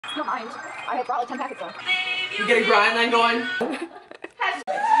Don't mind. I have brought like 10 packets though. You get a grind line going?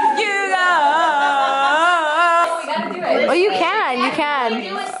 You go! Oh, we gotta do it. Oh, you can. You can.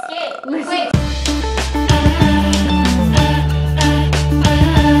 Do a skit. Wait.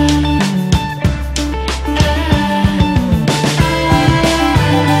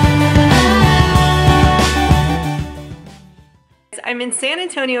 I'm in San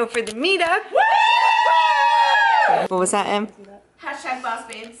Antonio for the meetup. What was that, Em? Hashtag boss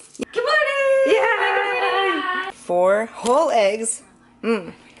babes. Good morning! Yeah! 4 whole eggs.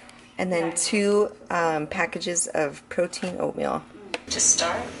 And then 2 packages of protein oatmeal. To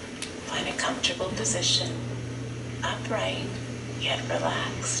start, find a comfortable position. Upright, yet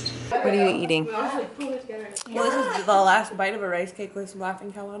relaxed. What are you eating? Well, this is the last bite of a rice cake with some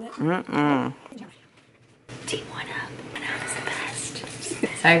laughing cow on it. Team 1 up. That was the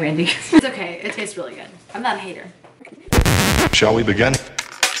best. Sorry, Randy. It's okay. It tastes really good. I'm not a hater. Shall we begin?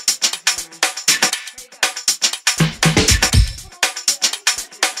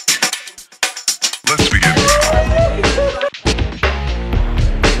 Let's begin.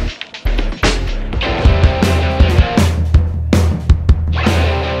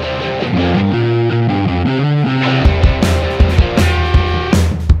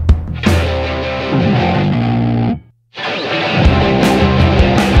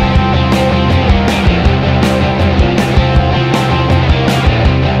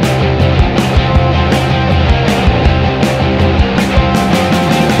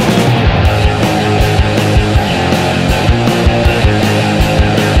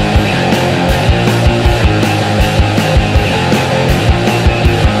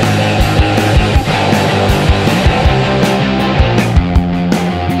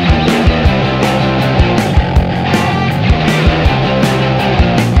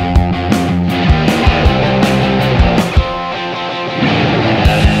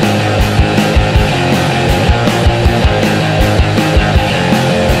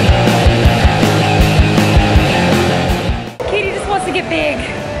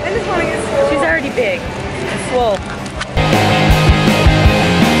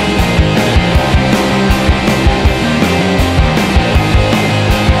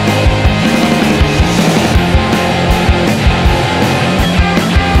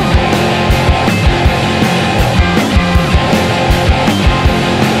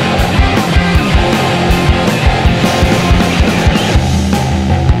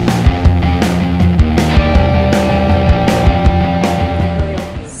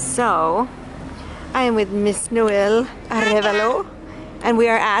 So, I am with Miss Noel Arevalo, and we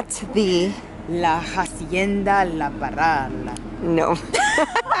are at the La Hacienda La Parral. No.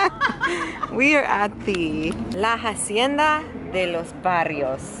 We are at the La Hacienda de los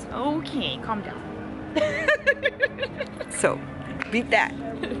Barrios. Okay, calm down. So, beat that.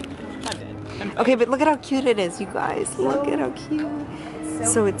 Okay, but look at how cute it is, you guys. Look at how cute.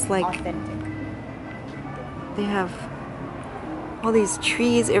 So it's like authentic. They have all these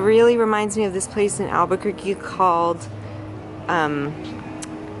trees. It really reminds me of this place in Albuquerque called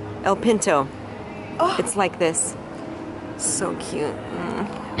El Pinto. Oh. It's like this. So cute.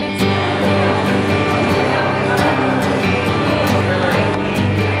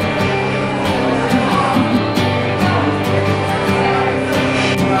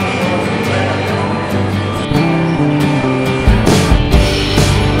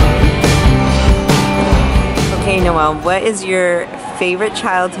 Okay, Noel, what is your favorite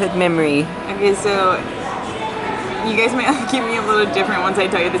childhood memory? Okay, so you guys might look at me a little different once I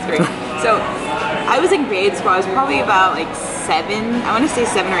tell you this story. So I was in grade school. I was probably about like 7. I want to say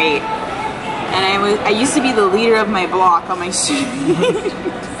 7 or 8. And I used to be the leader of my block on my street.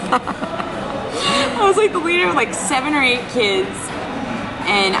 I was like the leader of like 7 or 8 kids,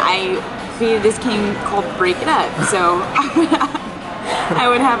 and I created this game called Break It Up. So I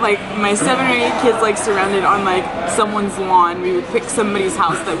would have like my 7 or 8 kids like surrounded on like someone's lawn. We would pick somebody's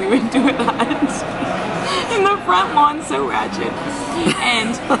house that we would do it at. In the front lawn, so ratchet.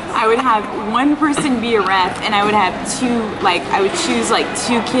 And I would have one person be a ref, and I would have I would choose like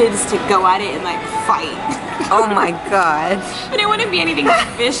 2 kids to go at it and like fight. Oh my gosh. But it wouldn't be anything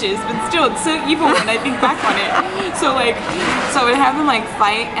vicious, but still, it's so evil when I think back on it. So I would have them like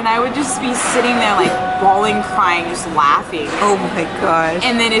fight, and I would just be sitting there like bawling, crying, just laughing. Oh my gosh.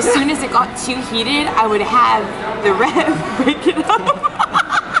 And then as soon as it got too heated, I would have the ref break it up.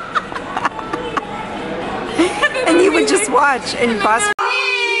 And you would just watch and boss.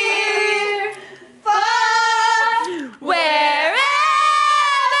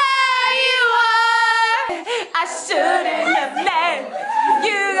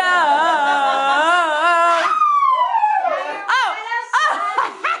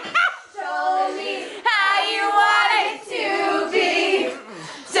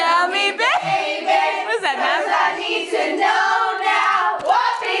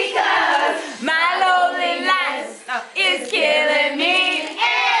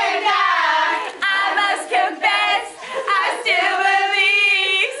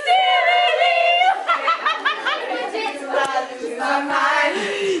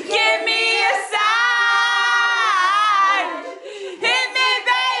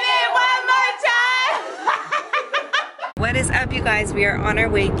 What is up, you guys? We are on our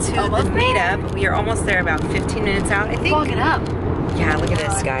way to the meetup. We are almost there, about 15 minutes out, I think. Log it up. Yeah, look at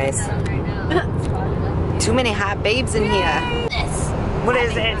this, guys. Too many hot babes in here. What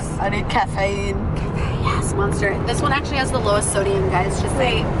is this? I need caffeine. Yes, Monster. This one actually has the lowest sodium, guys. Just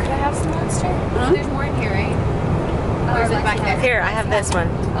say. Could I have some Monster? There's more in here, right? Or is it back there? Here, I have this one.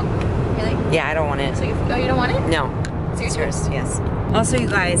 Oh, really? Yeah, I don't want it. So you don't want it? No. It's yours, yes. Also, you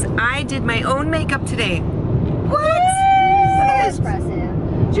guys, I did my own makeup today. What?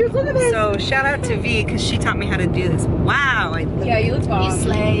 Expressive. Jude, look at this. So, shout out to V, because she taught me how to do this. Wow. Yeah, you look bomb. You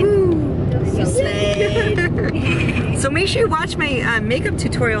slayed. You slayed. So make sure you watch my makeup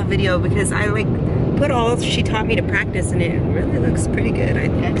tutorial video, because I like put all she taught me to practice, and it really looks pretty good, I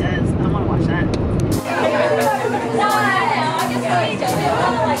think. It does. I want to watch that.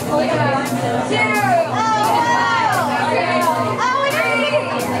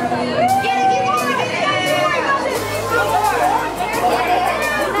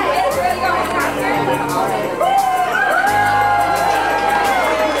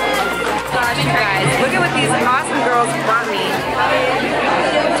 Look at what these awesome girls brought me.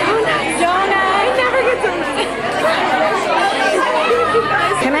 Donuts. I never get donuts.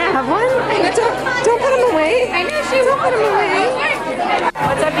 Can I have one? Don't put them away. I know she won't put them away.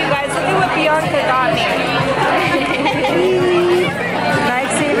 What's up, you guys? Look at what Bianca got me.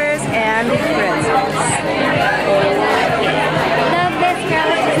 Lifesavers and pretzels. Love this girl.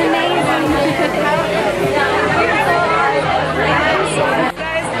 She's amazing.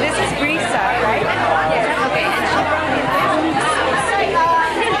 Guys, this is Brisa, right? Okay.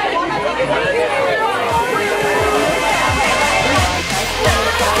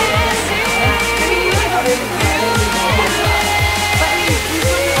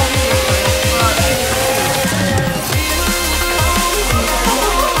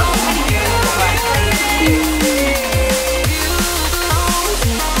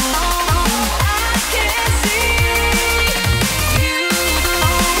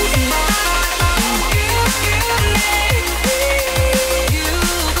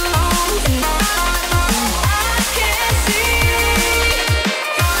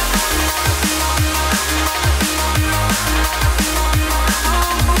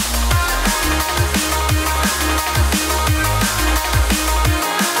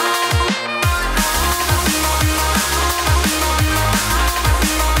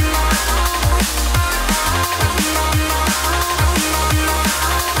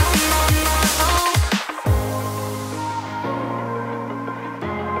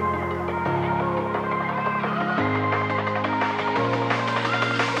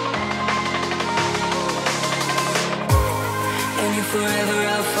 Forever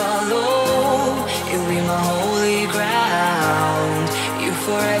I'll follow, you'll be my holy ground. You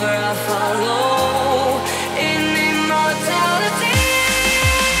forever I'll follow.